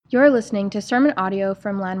You're listening to sermon audio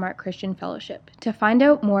from Landmark Christian Fellowship. To find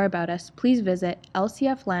out more about us, please visit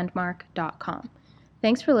lcflandmark.com.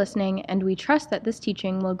 Thanks for listening, and we trust that this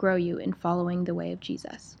teaching will grow you in following the way of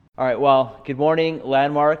Jesus. All right, well, good morning,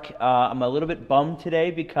 Landmark. I'm a little bit bummed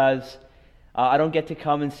today because I don't get to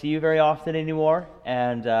come and see you very often anymore,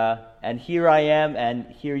 and here I am, and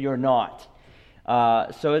here you're not.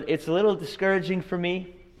 So it's a little discouraging for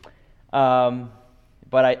me, but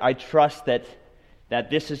I trust that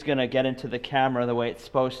this is going to get into the camera the way it's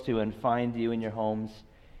supposed to and find you in your homes,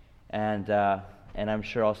 and I'm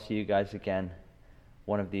sure I'll see you guys again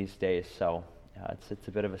one of these days. So it's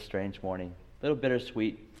a bit of a strange morning, a little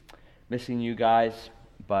bittersweet, missing you guys,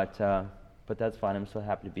 but that's fine. I'm still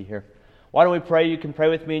happy to be here. Why don't we pray? You can pray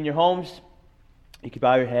with me in your homes. You can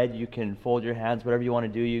bow your head. You can fold your hands. Whatever you want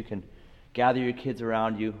to do. You can gather your kids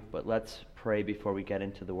around you. But let's pray before we get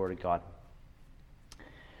into the Word of God.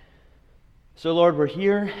 So, Lord, we're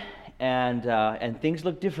here, and things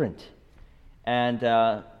look different, and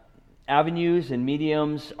avenues and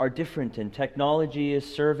mediums are different, and technology is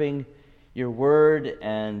serving your Word,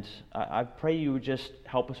 and I pray you would just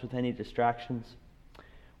help us with any distractions,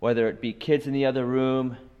 whether it be kids in the other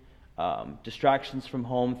room, distractions from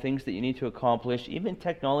home, things that you need to accomplish, even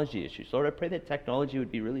technology issues. Lord, I pray that technology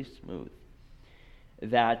would be really smooth,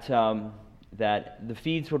 that the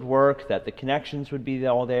feeds would work, that the connections would be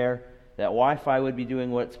all there, that Wi-Fi would be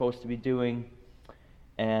doing what it's supposed to be doing,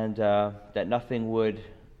 and that nothing would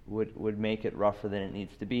make it rougher than it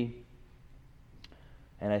needs to be.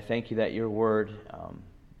 And I thank you that your Word,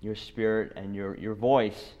 your Spirit, and your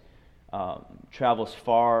voice travels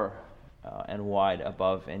far and wide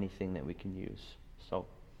above anything that we can use. So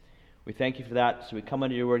we thank you for that. So we come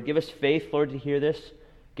under your Word. Give us faith, Lord, to hear this.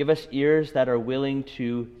 Give us ears that are willing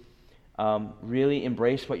to really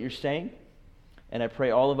embrace what you're saying. And I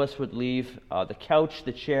pray all of us would leave the couch,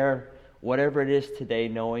 the chair, whatever it is today,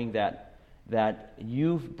 knowing that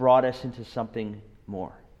you've brought us into something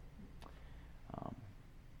more. So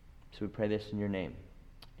we pray this in your name.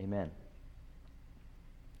 Amen.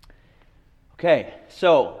 Okay,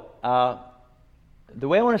 so the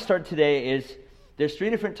way I want to start today is there's 3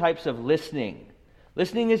 different types of listening.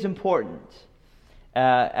 Listening is important.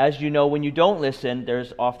 As you know, when you don't listen,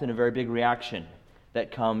 there's often a very big reaction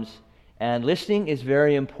that comes. And listening is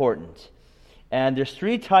very important. And there's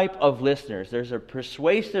 3 types of listeners. There's a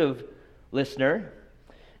persuasive listener.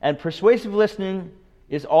 And persuasive listening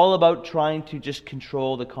is all about trying to just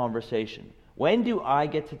control the conversation. When do I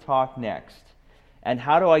get to talk next? And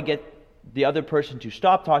how do I get the other person to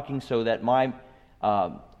stop talking so that my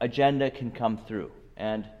agenda can come through?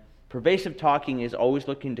 And pervasive talking is always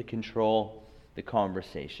looking to control the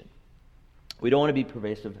conversation. We don't want to be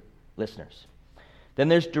pervasive listeners. Then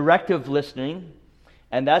there's directive listening,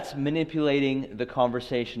 and that's manipulating the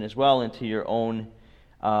conversation as well into your own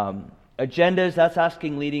agendas. That's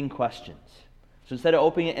asking leading questions. So instead of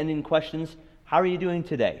open-ended questions, how are you doing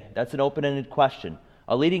today? That's an open-ended question.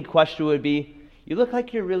 A leading question would be, you look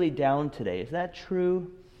like you're really down today. Is that true?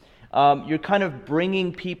 You're kind of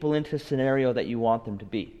bringing people into a scenario that you want them to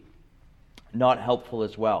be. Not helpful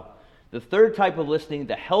as well. The third type of listening,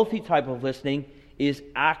 the healthy type of listening, is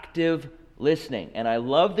active listening. And I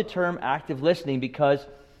love the term active listening because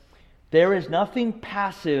there is nothing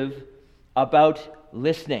passive about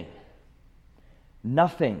listening.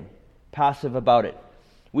 Nothing passive about it.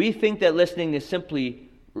 We think that listening is simply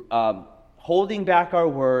holding back our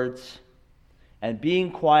words and being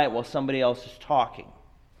quiet while somebody else is talking.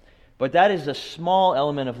 But that is a small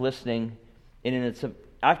element of listening.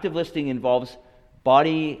 Active listening involves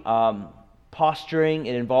body posturing.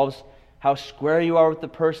 It involves how square you are with the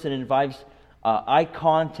person. It involves eye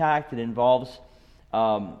contact. It involves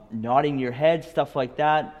nodding your head, stuff like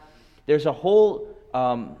that. There's a whole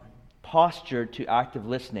posture to active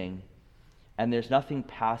listening, and there's nothing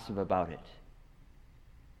passive about it.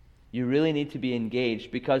 You really need to be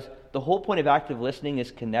engaged because the whole point of active listening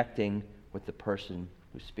is connecting with the person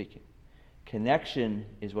who's speaking. Connection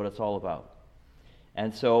is what it's all about.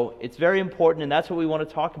 And so it's very important, and that's what we want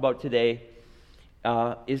to talk about today,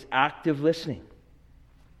 is active listening.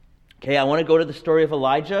 Okay, I want to go to the story of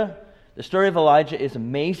Elijah. The story of Elijah is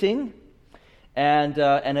amazing, and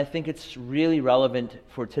I think it's really relevant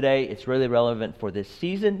for today. It's really relevant for this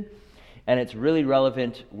season, and it's really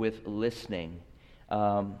relevant with listening.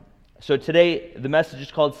 So today, the message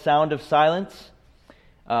is called Sound of Silence.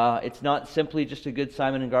 It's not simply just a good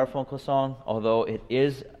Simon and Garfunkel song, although it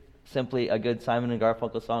is simply a good Simon and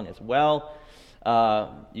Garfunkel song as well.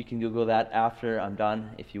 You can Google that after I'm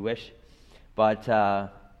done if you wish. But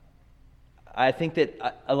I think that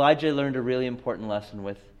Elijah learned a really important lesson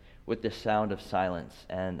with with the sound of silence.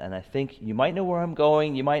 And I think you might know where I'm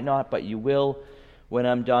going, you might not, but you will when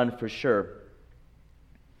I'm done for sure.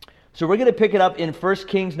 So we're going to pick it up in 1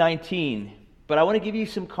 Kings 19, but I want to give you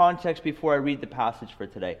some context before I read the passage for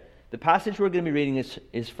today. The passage we're going to be reading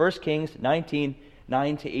is 1 Kings 19,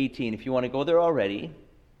 9 to 18, if you want to go there already.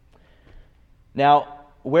 Now,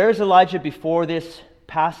 where's Elijah before this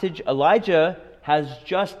passage? Elijah has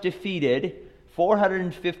just defeated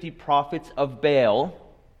 450 prophets of Baal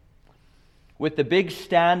with the big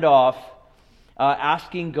standoff,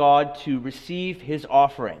 asking God to receive his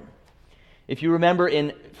offering. If you remember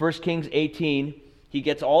in 1 Kings 18, he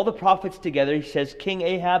gets all the prophets together. He says, King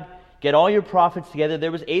Ahab, get all your prophets together.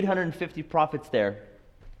 There was 850 prophets there.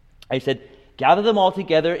 He said, gather them all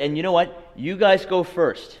together, and you know what? You guys go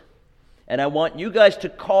first. And I want you guys to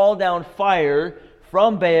call down fire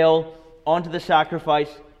from Baal onto the sacrifice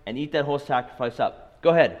and eat that whole sacrifice up. Go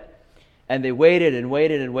ahead. And they waited and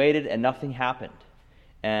waited and waited, and nothing happened.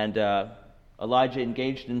 And Elijah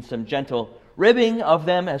engaged in some gentle ribbing of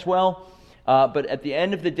them as well. But at the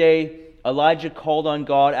end of the day, Elijah called on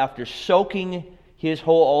God after soaking his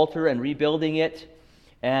whole altar and rebuilding it.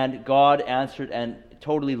 And God answered and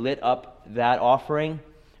totally lit up that offering.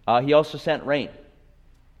 He also sent rain.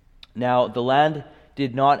 Now, the land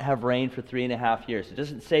did not have rain for 3.5 years. It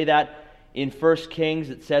doesn't say that in 1 Kings.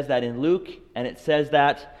 It says that in Luke, and it says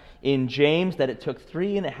that in James, that it took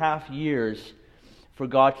 3.5 years for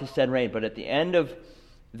God to send rain. But at the end of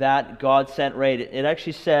that, God sent rain. It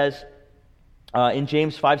actually says in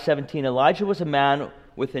James 5:17, Elijah was a man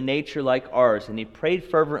with a nature like ours, and he prayed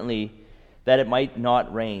fervently that it might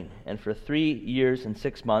not rain. And for 3 years and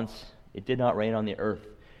 6 months, it did not rain on the earth.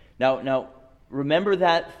 Now, remember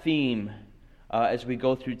that theme as we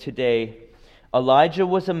go through today. Elijah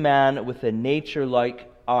was a man with a nature like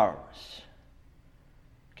ours.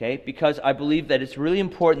 Okay? Because I believe that it's really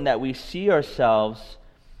important that we see ourselves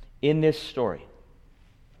in this story.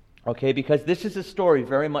 Okay? Because this is a story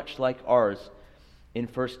very much like ours in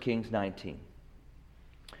 1 Kings 19.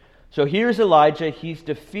 So here's Elijah. He's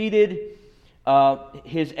defeated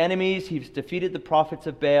his enemies. He's defeated the prophets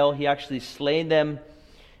of Baal. He actually slain them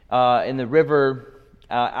in the river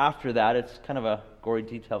after that. It's kind of a gory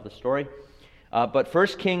detail of the story. But 1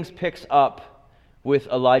 Kings picks up with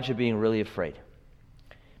Elijah being really afraid.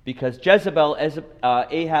 Because Jezebel,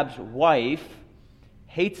 Ahab's wife,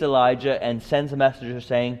 hates Elijah and sends a messenger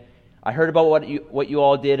saying, I heard about what you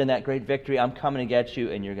all did in that great victory. I'm coming to get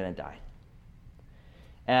you, and you're going to die.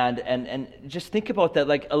 And just think about that.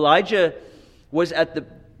 Like, Elijah was at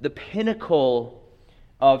the pinnacle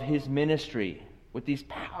of his ministry with these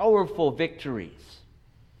powerful victories.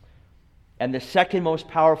 And the second most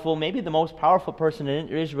powerful, maybe the most powerful person in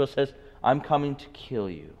Israel says, I'm coming to kill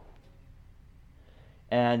you.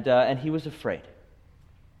 And he was afraid.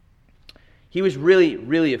 He was really,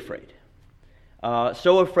 really afraid.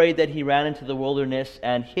 So afraid that he ran into the wilderness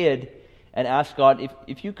and hid and asked God,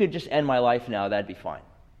 if you could just end my life now, that'd be fine.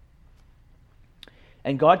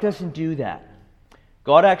 And God doesn't do that.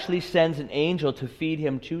 God actually sends an angel to feed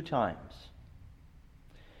him 2 times.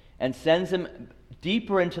 And sends him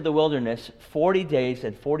deeper into the wilderness, 40 days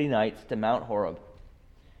and 40 nights to Mount Horeb,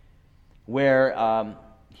 where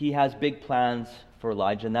he has big plans for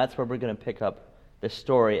Elijah. And that's where we're going to pick up the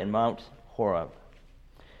story in Mount Horeb.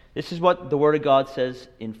 This is what the Word of God says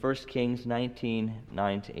in 1 Kings 19,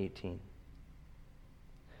 9 to 18.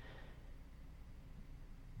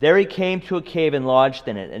 There he came to a cave and lodged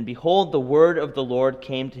in it. And behold, the word of the Lord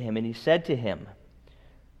came to him, and he said to him,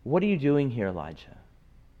 What are you doing here, Elijah?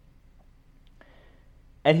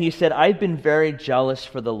 And he said, I've been very jealous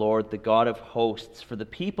for the Lord, the God of hosts, for the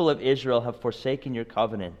people of Israel have forsaken your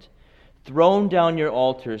covenant, thrown down your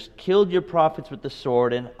altars, killed your prophets with the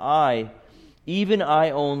sword, and I, even I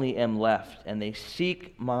only, am left, and they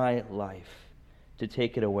seek my life to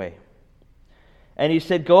take it away. And he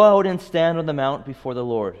said, Go out and stand on the mount before the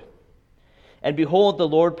Lord. And behold, the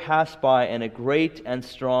Lord passed by, and a great and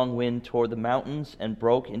strong wind tore the mountains and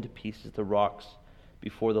broke into pieces the rocks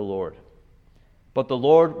before the Lord. But the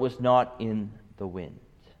Lord was not in the wind.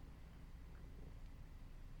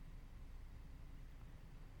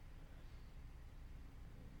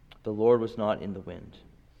 The Lord was not in the wind.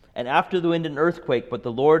 And after the wind, an earthquake, but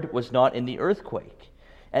the Lord was not in the earthquake.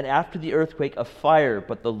 And after the earthquake, a fire,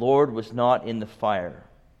 but the Lord was not in the fire.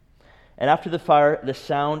 And after the fire, the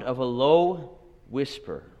sound of a low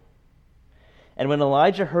whisper. And when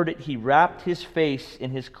Elijah heard it, he wrapped his face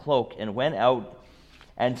in his cloak and went out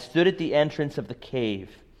and stood at the entrance of the cave.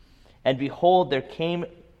 And behold, there came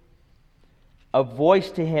a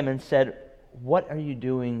voice to him and said, What are you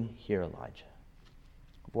doing here, Elijah?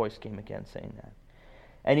 A voice came again saying that.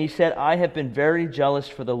 And he said, I have been very jealous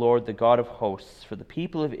for the Lord, the God of hosts, for the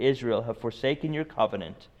people of Israel have forsaken your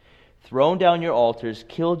covenant, thrown down your altars,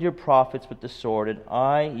 killed your prophets with the sword, and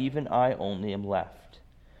I, even I only, am left.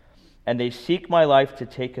 And they seek my life to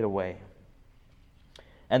take it away.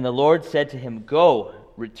 And the Lord said to him, Go,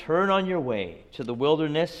 return on your way to the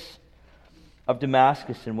wilderness of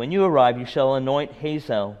Damascus, and when you arrive, you shall anoint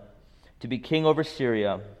Hazael to be king over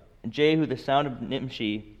Syria, and Jehu the son of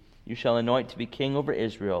Nimshi you shall anoint to be king over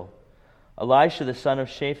Israel. Elisha the son of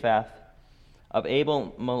Shaphat of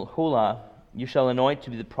Abel-Meholah you shall anoint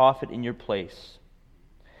to be the prophet in your place.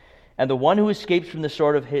 And the one who escapes from the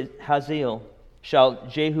sword of Hazael shall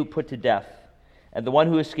Jehu put to death, and the one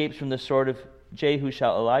who escapes from the sword of Jehu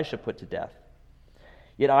shall Elisha put to death.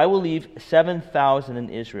 Yet I will leave 7,000 in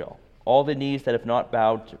Israel, all the knees that have not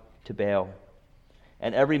bowed to Baal,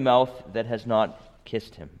 and every mouth that has not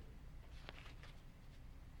kissed him.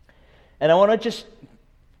 And I want to just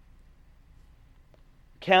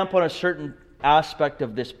camp on a certain aspect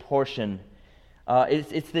of this portion.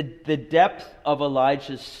 It's the depth of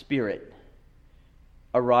Elijah's spirit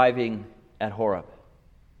arriving at Horeb.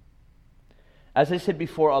 As I said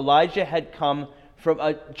before, Elijah had come from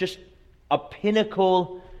just a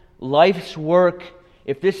pinnacle life's work.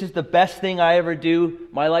 If this is the best thing I ever do,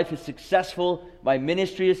 my life is successful, my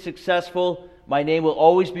ministry is successful, my name will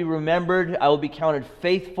always be remembered, I will be counted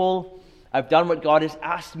faithful, I've done what God has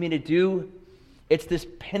asked me to do. It's this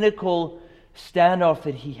pinnacle standoff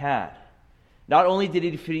that he had. Not only did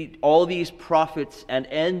he defeat all these prophets and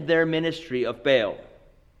end their ministry of Baal,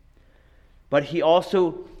 but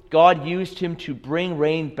God used him to bring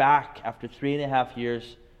rain back after 3.5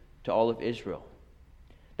 years to all of Israel.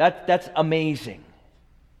 That's amazing.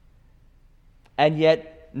 And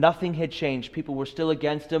yet, nothing had changed. People were still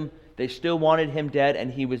against him. They still wanted him dead,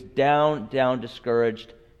 and he was down,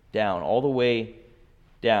 discouraged, down, all the way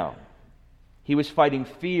down. He was fighting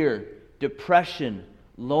fear, depression,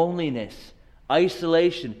 loneliness,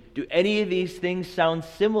 isolation. Do any of these things sound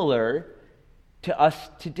similar to us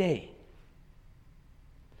today?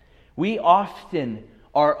 We often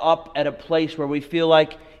are up at a place where we feel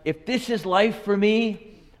like, if this is life for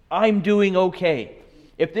me, I'm doing okay.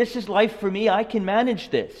 If this is life for me, I can manage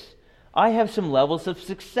this. I have some levels of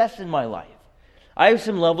success in my life. I have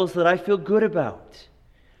some levels that I feel good about.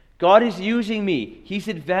 God is using me. He's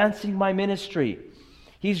advancing my ministry.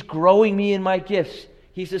 He's growing me in my gifts.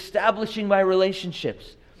 He's establishing my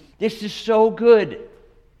relationships. This is so good.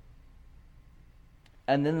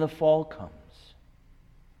 And then the fall comes.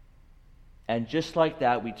 And just like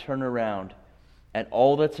that, we turn around, and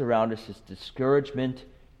all that's around us is discouragement,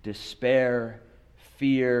 despair,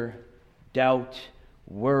 fear, doubt,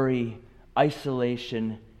 worry,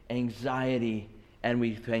 isolation, anxiety, and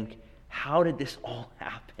we think, how did this all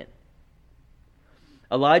happen?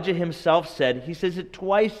 Elijah himself he says it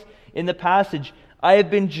twice in the passage, I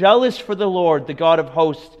have been jealous for the Lord, the God of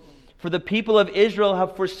hosts, for the people of Israel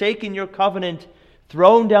have forsaken your covenant,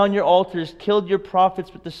 thrown down your altars, killed your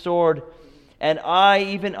prophets with the sword, and I,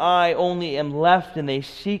 even I, only am left, and they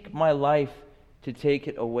seek my life to take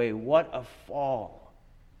it away. What a fall.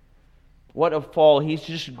 What a fall. He's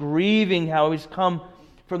just grieving how he's come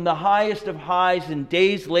from the highest of highs, and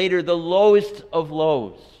days later, the lowest of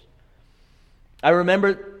lows. I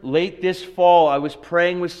remember late this fall, I was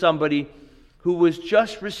praying with somebody who was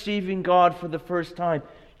just receiving God for the first time,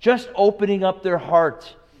 just opening up their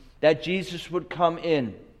heart that Jesus would come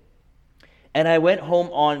in. And I went home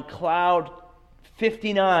on cloud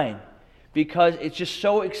 59 because it's just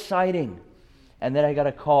so exciting. And then I got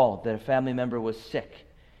a call that a family member was sick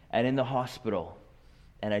and in the hospital,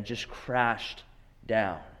 and I just crashed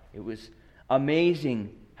down. It was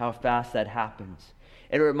amazing how fast that happens.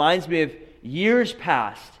 And it reminds me of years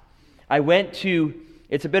past.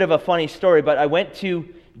 It's a bit of a funny story, but I went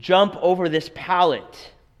to jump over this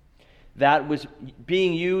pallet that was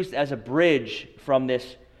being used as a bridge from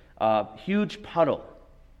this huge puddle.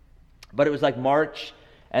 But it was like March,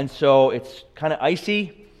 and so it's kind of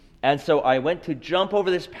icy. And so I went to jump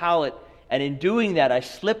over this pallet, and in doing that, I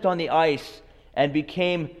slipped on the ice and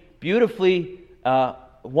became beautifully,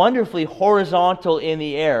 wonderfully horizontal in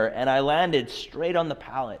the air, and I landed straight on the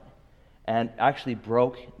pallet and actually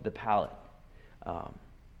broke the pallet.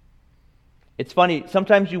 It's funny,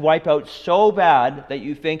 sometimes you wipe out so bad that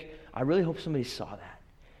you think, I really hope somebody saw that,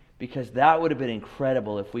 because that would have been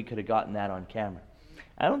incredible if we could have gotten that on camera.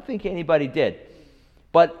 I don't think anybody did.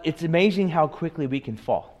 But it's amazing how quickly we can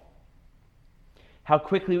fall. How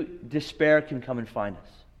quickly despair can come and find us.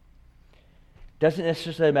 Doesn't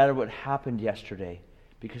necessarily matter what happened yesterday,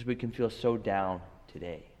 because we can feel so down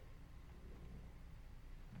today.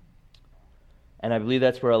 And I believe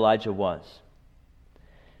that's where Elijah was.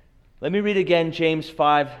 Let me read again James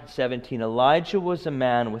 5:17. Elijah was a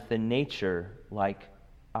man with a nature like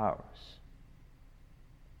ours.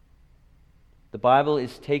 The Bible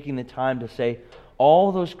is taking the time to say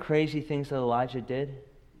all those crazy things that Elijah did,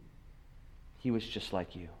 he was just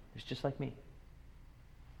like you. He was just like me.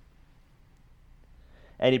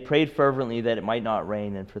 And he prayed fervently that it might not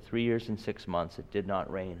rain, and for 3 years and 6 months it did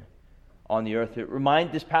not rain on the earth.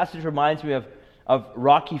 This passage reminds me of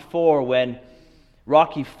Rocky IV, when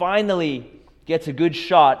Rocky finally gets a good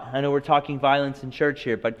shot. I know we're talking violence in church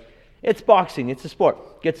here, but it's boxing, it's a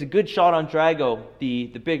sport. Gets a good shot on Drago, the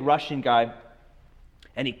big Russian guy,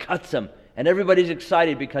 and he cuts him. And everybody's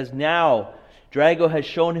excited because now Drago has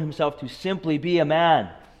shown himself to simply be a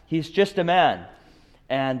man. He's just a man.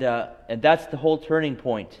 And that's the whole turning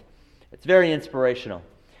point. It's very inspirational,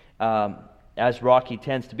 as Rocky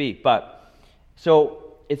tends to be. So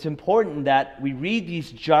it's important that we read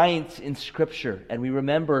these giants in Scripture and we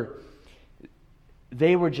remember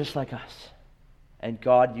they were just like us. And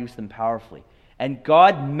God used them powerfully. And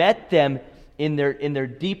God met them in their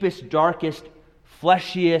deepest, darkest,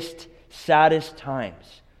 fleshiest, saddest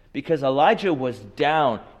times. Because Elijah was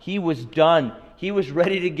down. He was done. He was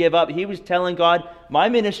ready to give up. He was telling God, my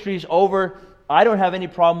ministry's over. I don't have any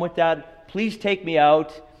problem with that. Please take me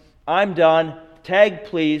out. I'm done. Tag,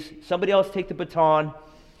 please. Somebody else take the baton.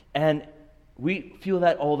 And we feel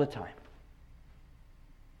that all the time.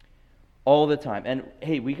 All the time. And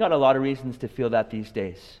hey, we got a lot of reasons to feel that these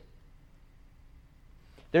days.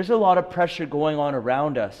 There's a lot of pressure going on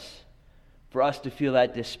around us for us to feel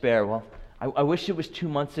that despair. Well, I wish it was 2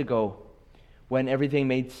 months ago when everything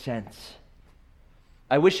made sense.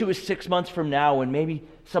 I wish it was 6 months from now when maybe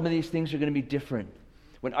some of these things are going to be different.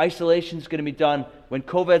 When isolation is going to be done. When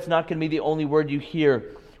COVID's not going to be the only word you hear.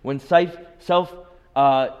 When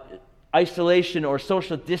self-isolation or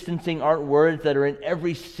social distancing aren't words that are in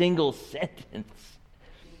every single sentence.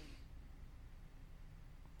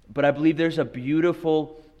 But I believe there's a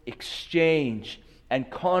beautiful exchange and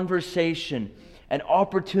conversation and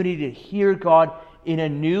opportunity to hear God in a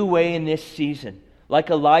new way in this season, like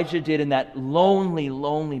Elijah did in that lonely,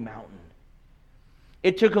 lonely mountain.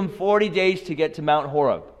 It took him 40 days to get to Mount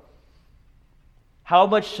Horeb. How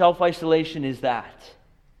much self-isolation is that?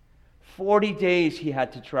 40 days he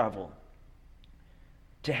had to travel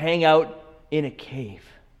to hang out in a cave.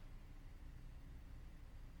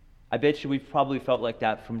 I bet you we've probably felt like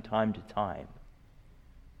that from time to time.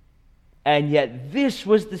 And yet this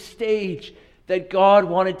was the stage that God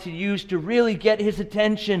wanted to use to really get his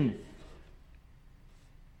attention.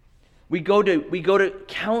 We go to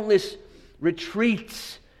countless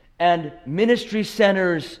retreats and ministry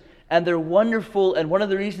centers, and they're wonderful, and one of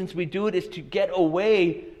the reasons we do it is to get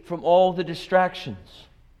away from all the distractions.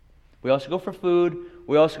 We also go for food,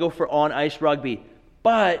 we also go for on-ice rugby,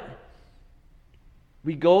 but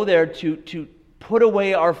we go there to put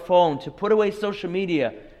away our phone, to put away social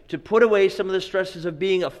media, to put away some of the stresses of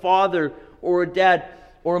being a father or a dad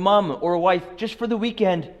or a mom or a wife just for the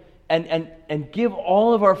weekend, and give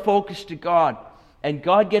all of our focus to God. And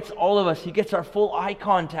God gets all of us. He gets our full eye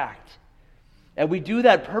contact. And we do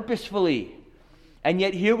that purposefully. And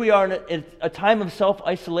yet here we are in a time of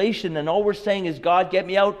self-isolation, and all we're saying is, God, get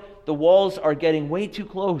me out. The walls are getting way too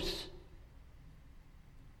close.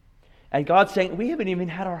 And God's saying, we haven't even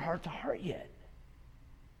had our heart-to-heart yet.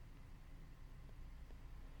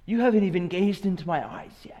 You haven't even gazed into my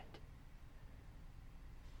eyes yet.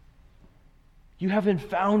 You haven't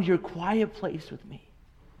found your quiet place with me.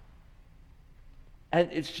 And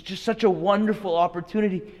it's just such a wonderful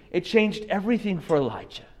opportunity. It changed everything for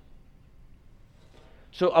Elijah.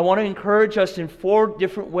 So I want to encourage us in 4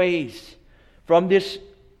 different ways from this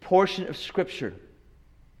portion of Scripture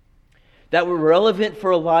that were relevant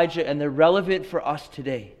for Elijah, and they're relevant for us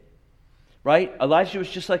today. Right? Elijah was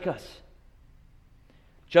just like us.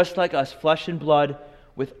 Just like us, flesh and blood,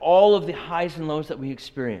 with all of the highs and lows that we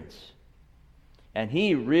experience. And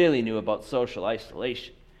he really knew about social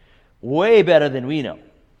isolation. Way better than we know.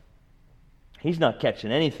 He's not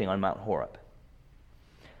catching anything on Mount Horeb.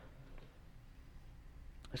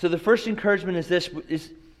 So the first encouragement is this, is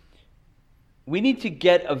we need to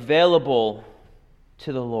get available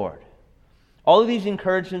to the Lord. All of these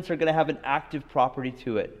encouragements are going to have an active property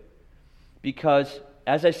to it. Because,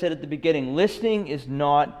 as I said at the beginning, listening is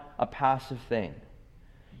not a passive thing.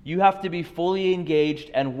 You have to be fully engaged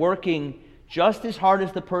and working just as hard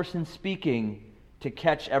as the person speaking to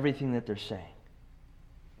catch everything that they're saying.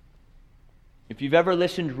 If you've ever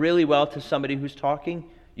listened really well to somebody who's talking,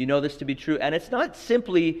 you know this to be true. And it's not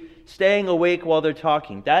simply staying awake while they're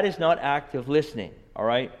talking. That is not active listening, all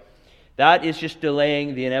right? That is just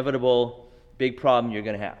delaying the inevitable big problem you're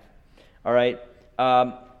going to have. All right?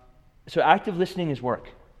 So active listening is work.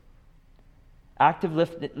 Active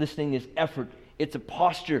listening is effort. It's a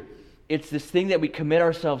posture. It's this thing that we commit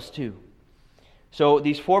ourselves to. So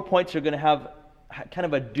these 4 points are going to have kind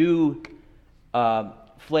of a do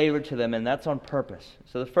flavor to them, and that's on purpose.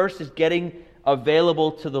 So the first is getting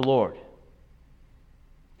available to the Lord.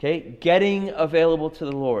 Okay? Getting available to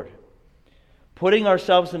the Lord. Putting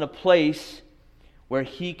ourselves in a place where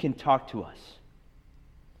He can talk to us.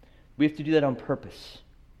 We have to do that on purpose.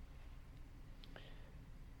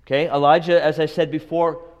 Okay? Elijah, as I said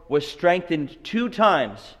before, was strengthened 2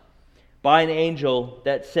 times by an angel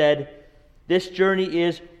that said, "This journey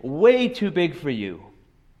is way too big for you.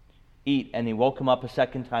 Eat." And he woke him up a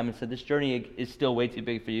second time and said, "This journey is still way too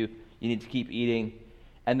big for you. You need to keep eating."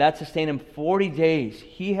 And that sustained him 40 days.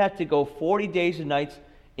 He had to go 40 days and nights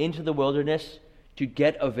into the wilderness to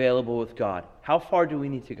get available with God. How far do we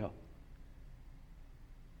need to go?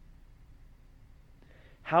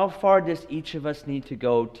 How far does each of us need to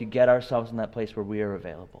go to get ourselves in that place where we are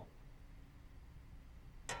available?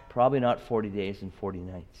 Probably not 40 days and 40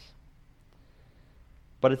 nights.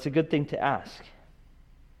 But it's a good thing to ask.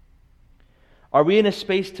 Are we in a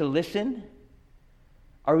space to listen?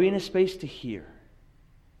 Are we in a space to hear?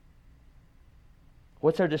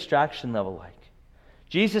 What's our distraction level like?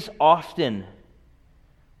 Jesus often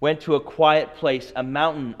went to a quiet place, a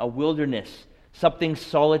mountain, a wilderness, something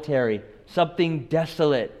solitary, something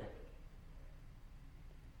desolate,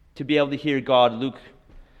 to be able to hear God. Luke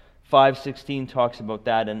 5:16 talks about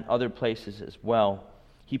that, and other places as well.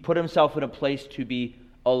 He put himself in a place to be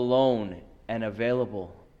alone and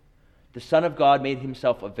available. The Son of God made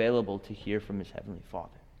himself available to hear from his Heavenly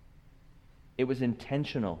Father. It was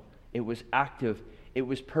intentional. It was active. It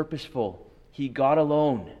was purposeful. He got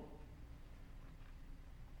alone.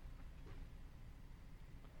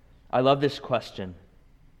 I love this question.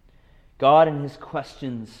 God and His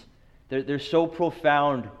questions, they're so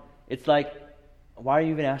profound. It's like, why are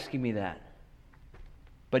you even asking me that?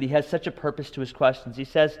 But He has such a purpose to His questions. He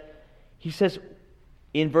says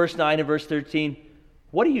in verse 9 and verse 13,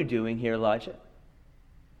 "What are you doing here, Elijah?"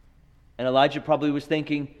 And Elijah probably was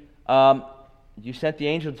thinking, you sent the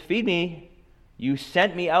angel to feed me. You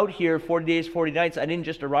sent me out here 40 days, 40 nights. I didn't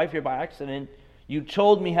just arrive here by accident. You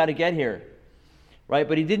told me how to get here. Right?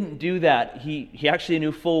 But he didn't do that. He actually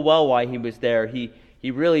knew full well why he was there. He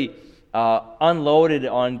really unloaded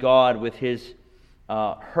on God with his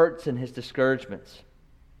hurts and his discouragements.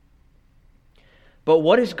 But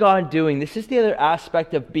what is God doing? This is the other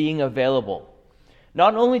aspect of being available.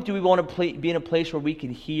 Not only do we want to be in a place where we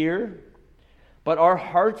can hear, but our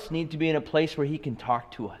hearts need to be in a place where He can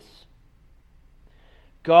talk to us.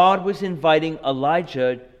 God was inviting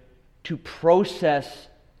Elijah to process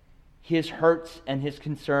his hurts and his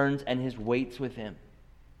concerns and his weights with Him.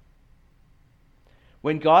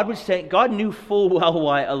 When God was saying, God knew full well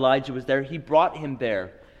why Elijah was there. He brought him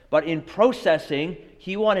there. But in processing,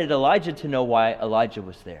 He wanted Elijah to know why Elijah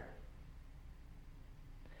was there.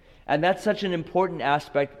 And that's such an important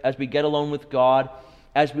aspect as we get alone with God,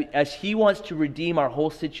 as He wants to redeem our whole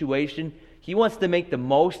situation. He wants to make the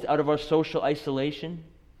most out of our social isolation.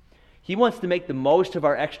 He wants to make the most of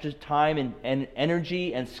our extra time and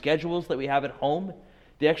energy and schedules that we have at home,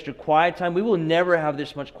 the extra quiet time. We will never have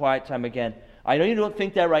this much quiet time again. I know you don't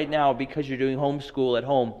think that right now because you're doing homeschool at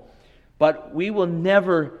home, but we will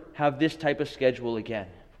never have this type of schedule again.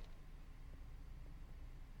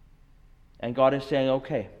 And God is saying,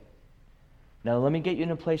 okay, now let me get you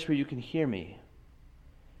in a place where you can hear me.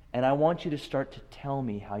 And I want you to start to tell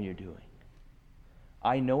me how you're doing.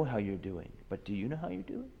 I know how you're doing, but do you know how you're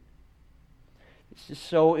doing? It's just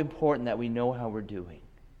so important that we know how we're doing.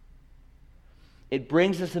 It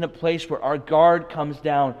brings us in a place where our guard comes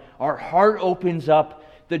down, our heart opens up,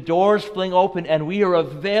 the doors fling open, and we are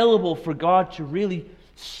available for God to really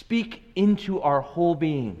speak into our whole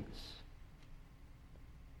beings.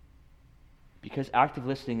 Because active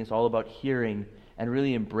listening is all about hearing and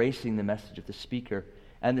really embracing the message of the speaker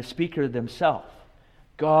and the speaker themselves.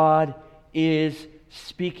 God is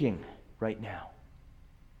speaking right now.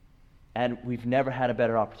 And we've never had a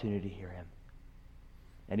better opportunity to hear Him.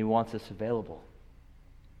 And He wants us available.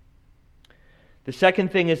 The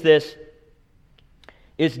second thing is this,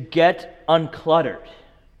 is get uncluttered.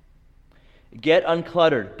 Get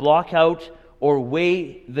uncluttered. Block out or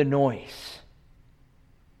weigh the noise.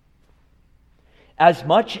 As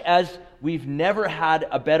much as we've never had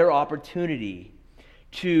a better opportunity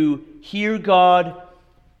to hear God,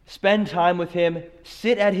 spend time with Him,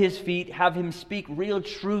 sit at His feet, have Him speak real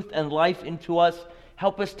truth and life into us,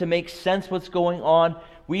 help us to make sense what's going on,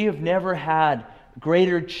 we have never had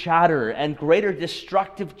greater chatter and greater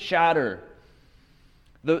destructive chatter.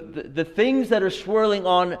 The things that are swirling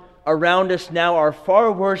on around us now are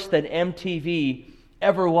far worse than MTV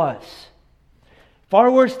ever was.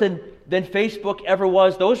 Far worse than Facebook ever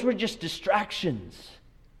was. Those were just distractions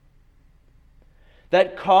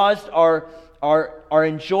that caused our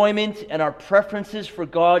enjoyment and our preferences for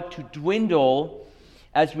God to dwindle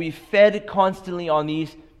as we fed constantly on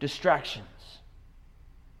these distractions.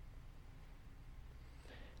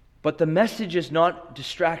 But the message is not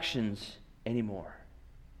distractions anymore.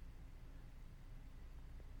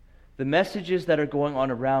 The messages that are going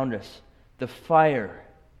on around us, the fire,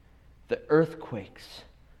 the earthquakes,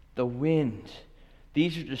 the wind,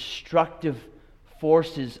 these are destructive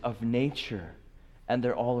forces of nature, and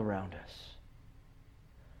they're all around us.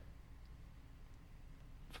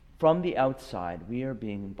 From the outside, we are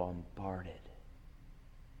being bombarded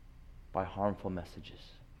by harmful messages.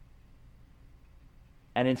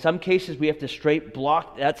 And in some cases, we have to straight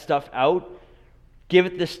block that stuff out, give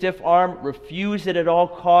it the stiff arm, refuse it at all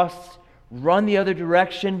costs, run the other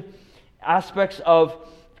direction. Aspects of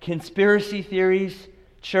conspiracy theories,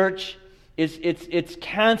 church, it's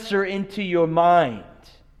cancer into your mind.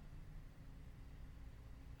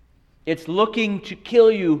 It's looking to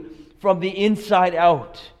kill you from the inside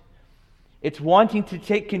out. It's wanting to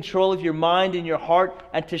take control of your mind and your heart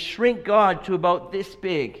and to shrink God to about this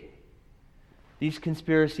big. These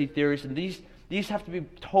conspiracy theories, and these have to be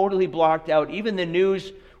totally blocked out. Even the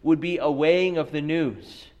news would be a weighing of the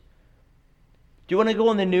news. Do you want to go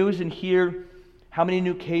on the news and hear how many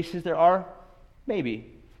new cases there are?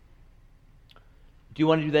 Maybe. Do you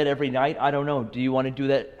want to do that every night? I don't know. Do you want to do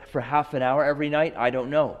that for half an hour every night? I don't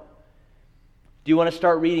know. Do you want to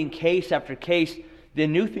start reading case after case? The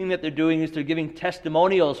new thing that they're doing is they're giving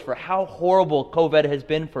testimonials for how horrible COVID has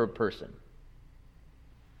been for a person.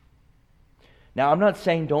 Now, I'm not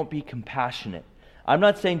saying don't be compassionate. I'm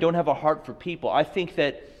not saying don't have a heart for people. I think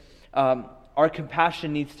that our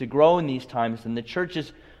compassion needs to grow in these times, and the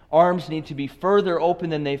church's arms need to be further open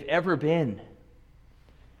than they've ever been.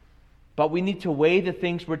 But we need to weigh the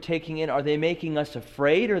things we're taking in. Are they making us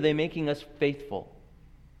afraid, or are they making us faithful?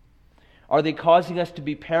 Are they causing us to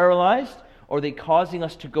be paralyzed, or are they causing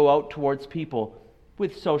us to go out towards people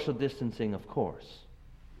with social distancing, of course?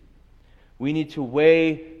 We need to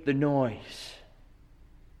weigh the noise.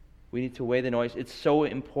 We need to weigh the noise. It's so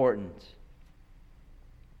important.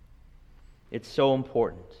 It's so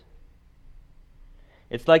important.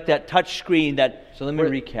 It's like that touch screen that... So let me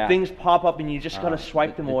recap. Things pop up and you just got to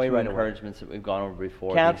swipe them away right away. Encouragements that we've gone over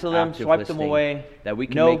before. Cancel them, swipe them away. That we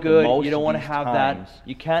can no make good. The most you don't want to have that.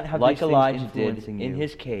 You can't have like these Elijah did in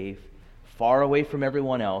his cave, far away from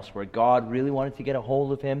everyone else, where God really wanted to get a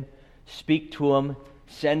hold of him, speak to him,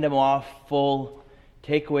 send him off full,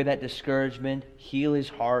 take away that discouragement, heal his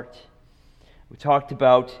heart. We talked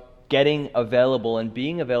about getting available and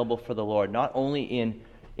being available for the Lord, not only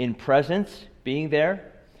in presence, being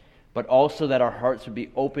there, but also that our hearts would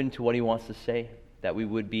be open to what he wants to say, that we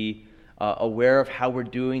would be aware of how we're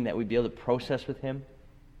doing, that we'd be able to process with him.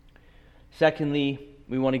 Secondly,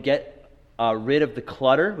 we want to get rid of the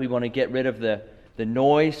clutter. We want to get rid of the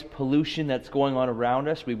noise, pollution that's going on around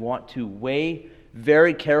us. We want to weigh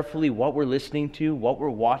very carefully what we're listening to, what we're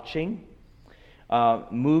watching.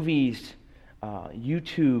 Movies,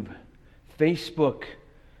 YouTube, Facebook,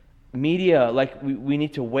 media, like we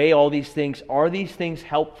need to weigh all these things. Are these things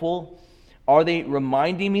helpful? Are they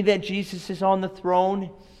reminding me that Jesus is on the throne?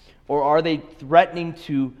 Or are they threatening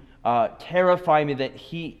to terrify me that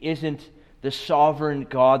he isn't the sovereign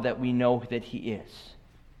God that we know that he is?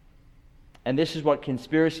 And this is what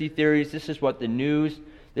conspiracy theories, this is what the news,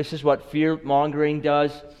 this is what fear-mongering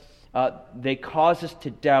does. They cause us to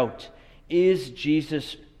doubt, is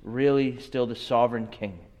Jesus really still the sovereign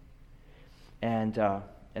king? And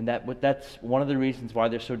that's one of the reasons why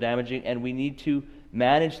they're so damaging, and we need to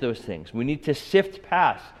manage those things. We need to sift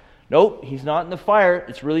past. Nope, he's not in the fire.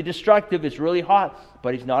 It's really destructive. It's really hot,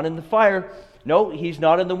 but he's not in the fire. No, he's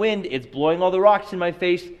not in the wind. It's blowing all the rocks in my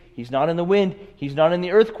face. He's not in the wind. He's not in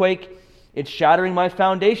the earthquake. It's shattering my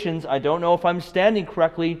foundations. I don't know if I'm standing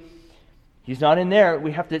correctly. He's not in there.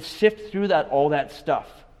 We have to sift through all that stuff.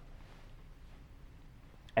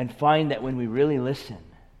 And find that when we really listen,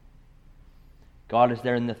 God is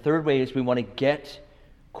there. And the third way is we want to get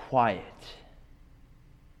quiet.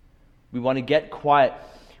 We want to get quiet.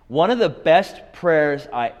 One of the best prayers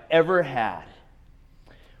I ever had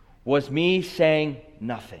was me saying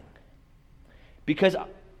nothing. Because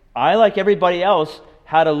I, like everybody else,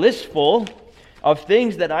 had a list full of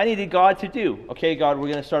things that I needed God to do. Okay, God, we're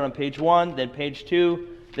going to start on page 1, then page 2,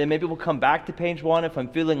 then maybe we'll come back to page 1 if I'm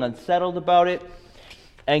feeling unsettled about it.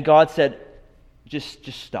 And God said, just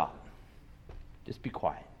stop. Just be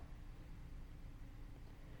quiet.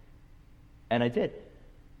 And I did.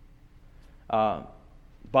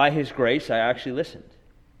 By His grace, I actually listened.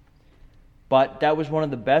 But that was one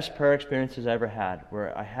of the best prayer experiences I ever had,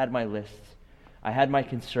 where I had my lists, I had my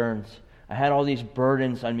concerns, I had all these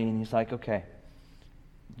burdens on me, and He's like, okay,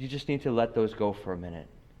 you just need to let those go for a minute,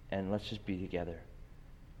 and let's just be together.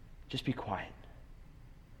 Just be quiet.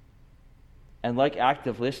 And like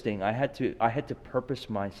active listening, I had to purpose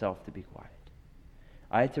myself to be quiet.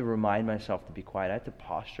 I had to remind myself to be quiet. I had to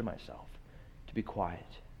posture myself to be quiet.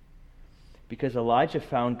 Because Elijah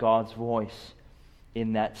found God's voice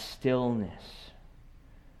in that stillness.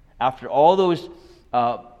 After all those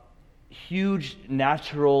huge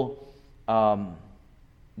natural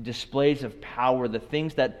displays of power, the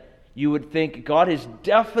things that you would think God is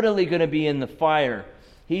definitely going to be in the fire,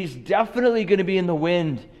 He's definitely going to be in the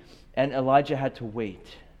wind, and Elijah had to wait.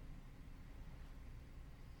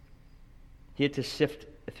 He had to sift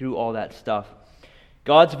through all that stuff.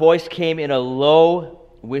 God's voice came in a low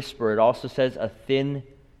whisper. It also says a thin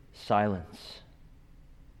silence.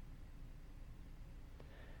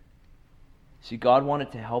 See, God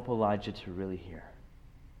wanted to help Elijah to really hear.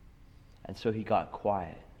 And so He got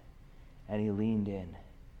quiet, and He leaned in,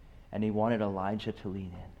 and He wanted Elijah to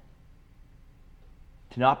lean in.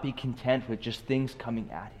 To not be content with just things coming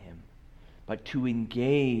at him, but to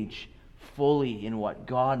engage fully in what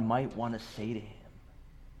God might want to say to him.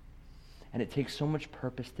 And it takes so much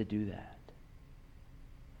purpose to do that.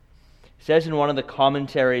 It says in one of the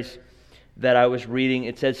commentaries that I was reading,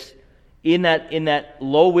 it says, in that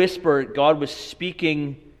low whisper, God was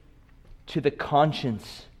speaking to the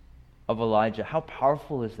conscience of Elijah. How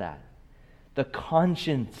powerful is that? The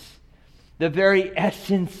conscience, the very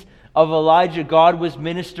essence of Elijah, God was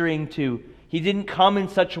ministering to. He didn't come in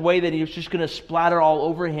such a way that He was just going to splatter all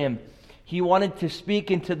over him. He wanted to speak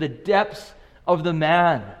into the depths of the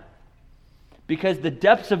man, because the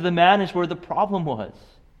depths of the man is where the problem was.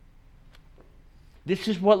 This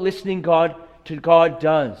is what listening to God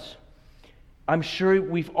does. I'm sure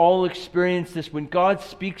we've all experienced this. When God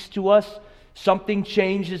speaks to us, something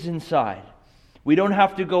changes inside. We don't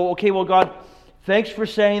have to go, okay, well, God, thanks for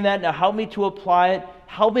saying that. Now help me to apply it.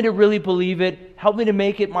 Help me to really believe it. Help me to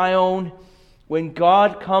make it my own. When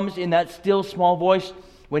God comes in that still small voice,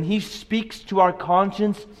 when He speaks to our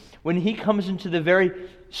conscience, when He comes into the very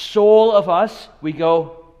soul of us, we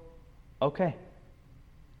go, okay,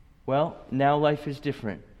 well, now life is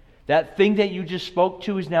different. That thing that you just spoke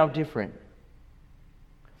to is now different.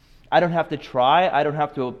 I don't have to try. I don't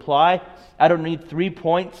have to apply. I don't need 3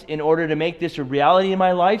 points in order to make this a reality in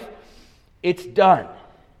my life. It's done.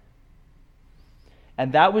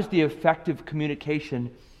 And that was the effective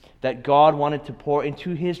communication that God wanted to pour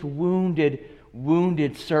into His wounded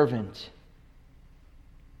servant.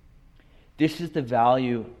 This is the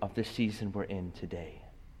value of the season we're in today.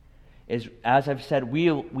 As I've said,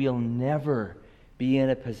 we'll never be in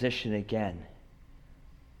a position again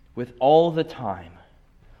with all the time,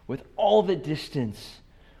 with all the distance,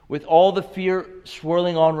 with all the fear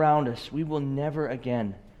swirling on around us. We will never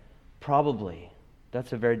again, probably,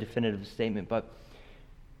 that's a very definitive statement, but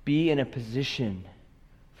be in a position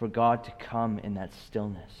for God to come in that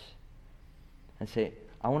stillness and say,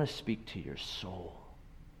 I want to speak to your soul.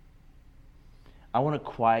 I want to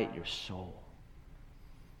quiet your soul.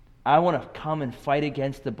 I want to come and fight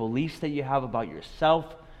against the beliefs that you have about yourself,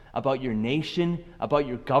 about your nation, about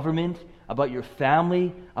your government, about your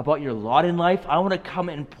family, about your lot in life. I want to come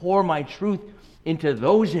and pour my truth into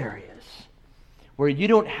those areas where you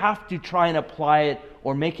don't have to try and apply it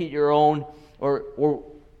or make it your own or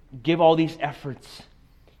give all these efforts.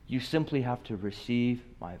 You simply have to receive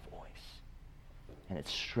my voice, and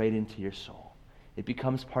it's straight into your soul. It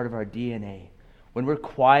becomes part of our DNA. When we're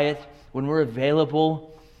quiet, when we're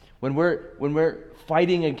available, when we're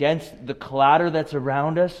fighting against the clatter that's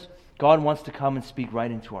around us, God wants to come and speak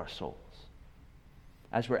right into our souls.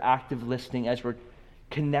 As we're active listening, as we're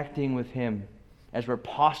connecting with Him, as we're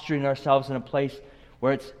posturing ourselves in a place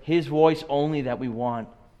where it's His voice only that we want,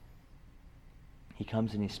 He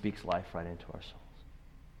comes and He speaks life right into our souls.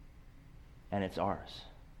 And it's ours.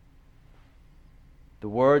 The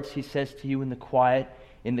words He says to you in the quiet,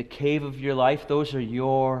 in the cave of your life, those are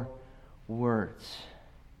your words.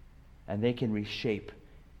 And they can reshape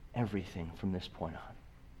everything from this point on.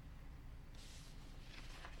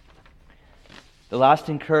 The last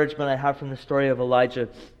encouragement I have from the story of Elijah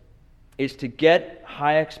is to get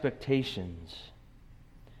high expectations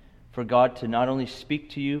for God to not only speak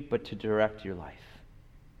to you, but to direct your life.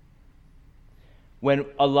 when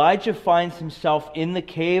Elijah finds himself in the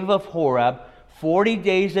cave of Horeb, 40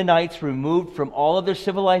 days and nights removed from all other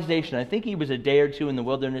civilization. I think he was a day or two in the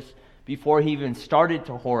wilderness before he even started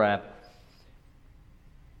to Horeb.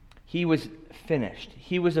 He was finished.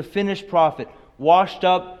 He was a finished prophet, washed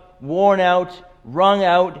up, worn out, wrung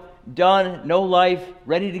out, done, no life,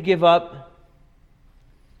 ready to give up.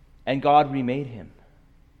 And God remade him.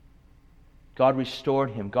 God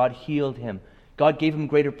restored him. God healed him. God gave him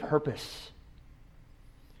greater purpose.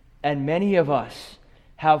 And many of us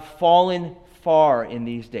have fallen far in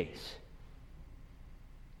these days.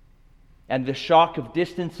 And the shock of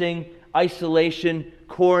distancing, isolation,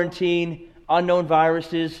 quarantine, unknown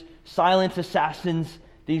viruses, silent assassins,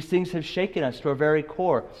 these things have shaken us to our very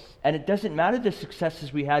core. And it doesn't matter the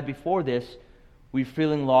successes we had before this, we're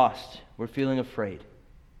feeling lost. We're feeling afraid.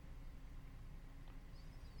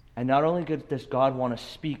 And not only does God want to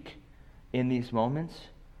speak in these moments,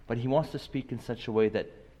 but He wants to speak in such a way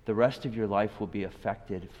that the rest of your life will be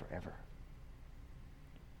affected forever.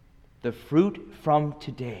 The fruit from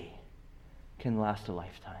today can last a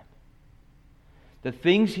lifetime. The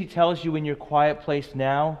things He tells you in your quiet place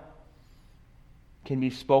now can be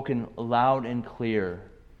spoken loud and clear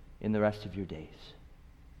in the rest of your days.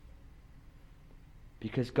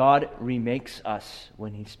 Because God remakes us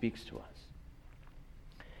when He speaks to us.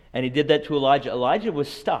 And He did that to Elijah. Elijah was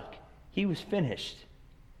stuck. He was finished.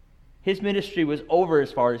 His ministry was over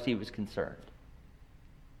as far as he was concerned.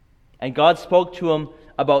 And God spoke to him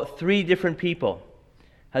about 3 different people: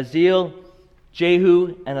 Hazael,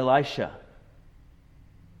 Jehu, and Elisha.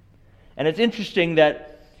 And it's interesting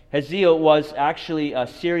that Hazael was actually a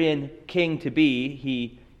Syrian king to be.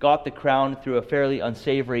 He got the crown through a fairly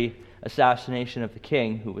unsavory assassination of the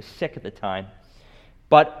king, who was sick at the time.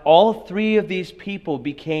 But all 3 of these people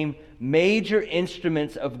became major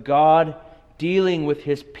instruments of God dealing with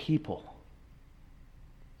His people.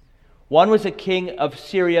 One was a king of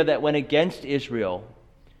Syria that went against Israel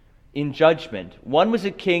in judgment. One was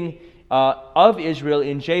a king of Israel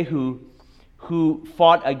in Jehu who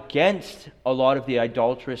fought against a lot of the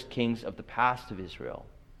idolatrous kings of the past of Israel.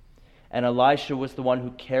 And Elisha was the one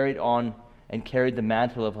who carried on and carried the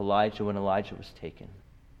mantle of Elijah when Elijah was taken.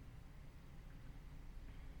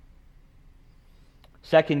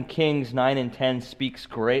 2 Kings 9 and 10 speaks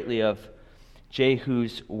greatly of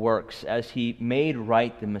Jehu's works as he made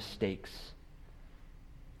right the mistakes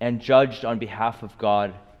and judged on behalf of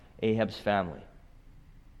God Ahab's family.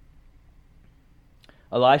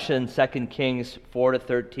 Elisha in 2 Kings 4 to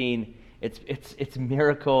 13, it's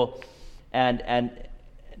miracle and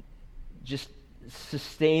just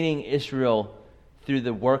sustaining Israel through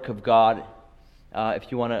the work of God.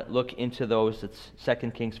 If you want to look into those, it's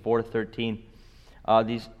 2 Kings 4 to 13.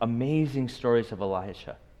 These amazing stories of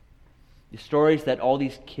Elisha. The stories that all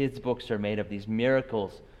these kids' books are made of, these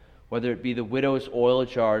miracles, whether it be the widow's oil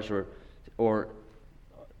jars or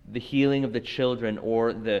the healing of the children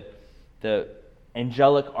or the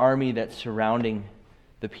angelic army that's surrounding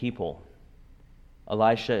the people.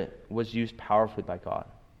 Elisha was used powerfully by God.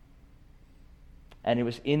 And it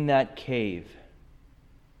was in that cave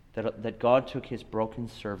that God took His broken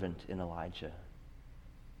servant in Elijah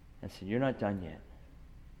and said, "You're not done yet.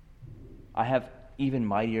 I have even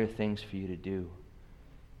mightier things for you to do.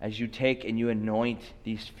 As you take and you anoint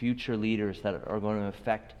these future leaders that are going to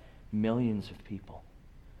affect millions of people,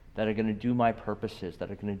 that are going to do my purposes,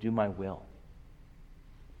 that are going to do my will."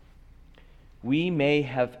 We may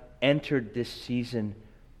have entered this season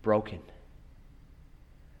broken.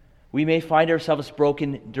 We may find ourselves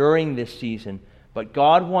broken during this season, but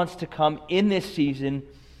God wants to come in this season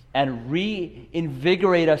and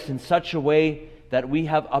reinvigorate us in such a way that we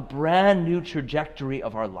have a brand new trajectory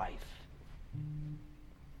of our life.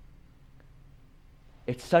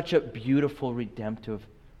 It's such a beautiful redemptive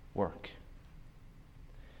work.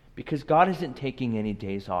 Because God isn't taking any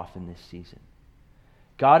days off in this season.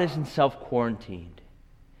 God isn't self-quarantined.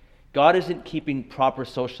 God isn't keeping proper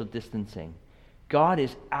social distancing. God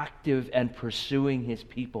is active and pursuing His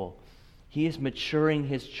people. He is maturing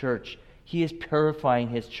His church. He is purifying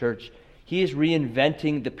His church. He is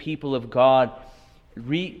reinventing the people of God,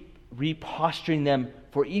 reposturing them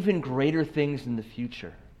for even greater things in the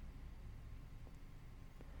future.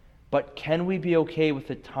 But can we be okay with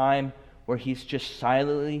a time where He's just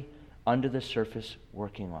silently under the surface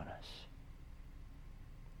working on us?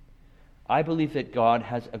 I believe that God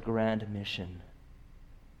has a grand mission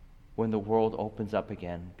when the world opens up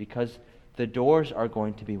again, because the doors are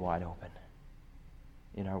going to be wide open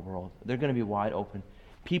in our world. They're going to be wide open.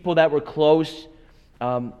 People that were closed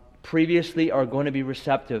previously are going to be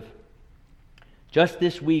receptive. Just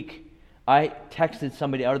this week, I texted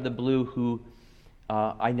somebody out of the blue who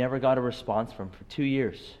I never got a response from for 2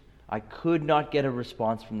 years. I could not get a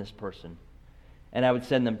response from this person. And I would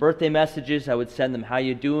send them birthday messages. I would send them, how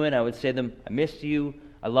you doing? I would say to them, I miss you.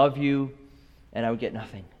 I love you. And I would get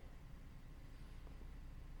nothing.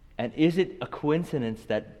 And is it a coincidence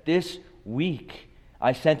that this week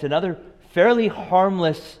I sent another fairly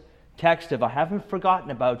harmless text of, I haven't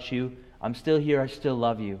forgotten about you. I'm still here. I still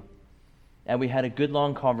love you. And we had a good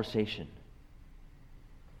long conversation.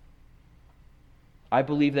 I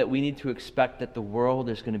believe that we need to expect that the world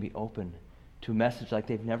is going to be open to a message like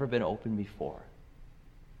they've never been open before.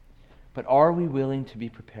 But are we willing to be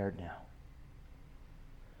prepared now?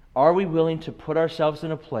 Are we willing to put ourselves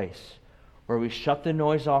in a place where we shut the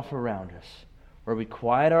noise off around us, where we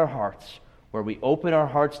quiet our hearts, where we open our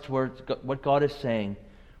hearts towards what God is saying,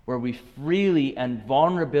 where we freely and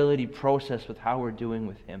vulnerability process with how we're doing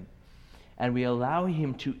with Him, and we allow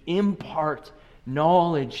Him to impart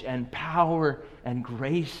knowledge and power and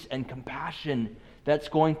grace and compassion that's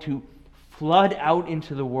going to flood out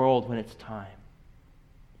into the world when it's time.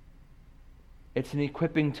 It's an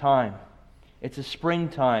equipping time. It's a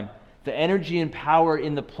springtime. The energy and power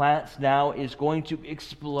in the plants now is going to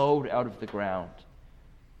explode out of the ground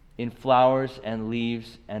in flowers and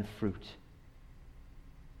leaves and fruit.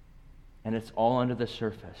 And it's all under the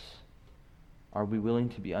surface. Are we willing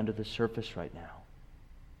to be under the surface right now?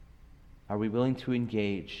 Are we willing to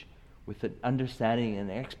engage with an understanding and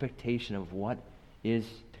expectation of what is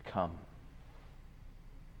to come?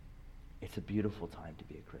 It's a beautiful time to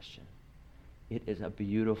be a Christian. It is a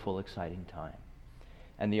beautiful, exciting time.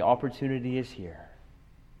 And the opportunity is here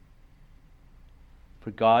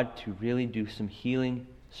for God to really do some healing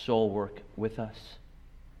soul work with us,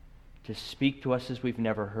 to speak to us as we've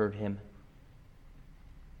never heard Him,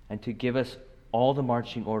 and to give us all the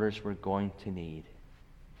marching orders we're going to need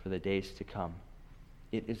for the days to come.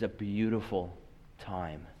 It is a beautiful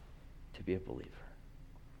time to be a believer.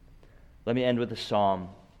 Let me end with a psalm.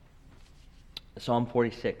 Psalm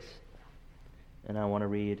 46. And I want to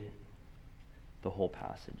read the whole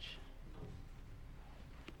passage.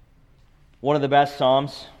 One of the best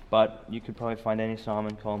psalms, but you could probably find any psalm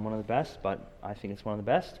and call him one of the best, but I think it's one of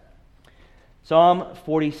the best. Psalm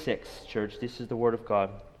 46, church. This is the word of God.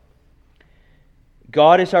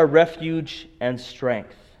 God is our refuge and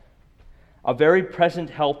strength, a very present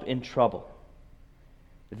help in trouble.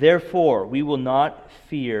 Therefore, we will not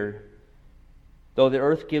fear, though the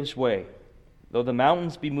earth gives way, though the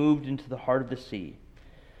mountains be moved into the heart of the sea,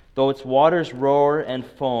 though its waters roar and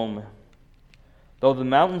foam, though the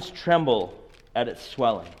mountains tremble at its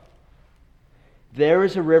swelling. There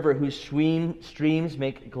is a river whose streams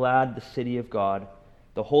make glad the city of God,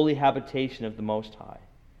 the holy habitation of the Most High.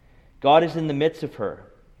 God is in the midst of her.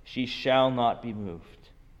 She shall not be moved.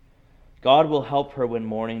 God will help her when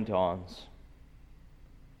morning dawns.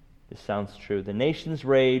 This sounds true. The nations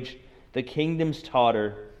rage, the kingdoms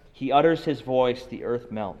totter. He utters His voice, the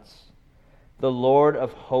earth melts. The Lord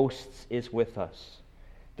of hosts is with us.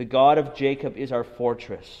 The God of Jacob is our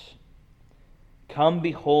fortress. Come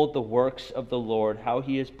behold the works of the Lord, how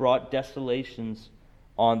He has brought desolations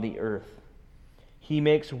on the earth. He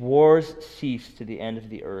makes wars cease to the end of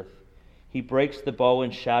the earth. He breaks the bow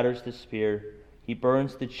and shatters the spear. He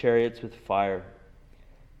burns the chariots with fire.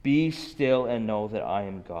 Be still and know that I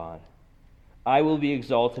am God. I will be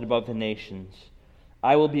exalted above the nations.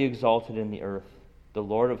 I will be exalted in the earth. The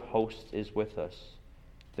Lord of hosts is with us.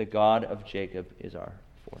 The God of Jacob is our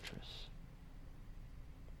fortress.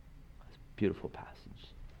 It's a beautiful passage.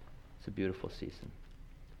 It's a beautiful season.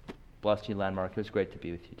 Bless you, Landmark. It was great to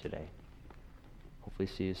be with you today. Hopefully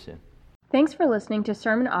see you soon. Thanks for listening to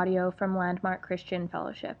sermon audio from Landmark Christian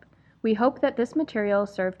Fellowship. We hope that this material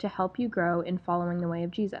served to help you grow in following the way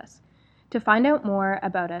of Jesus. To find out more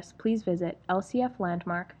about us, please visit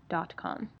lcflandmark.com.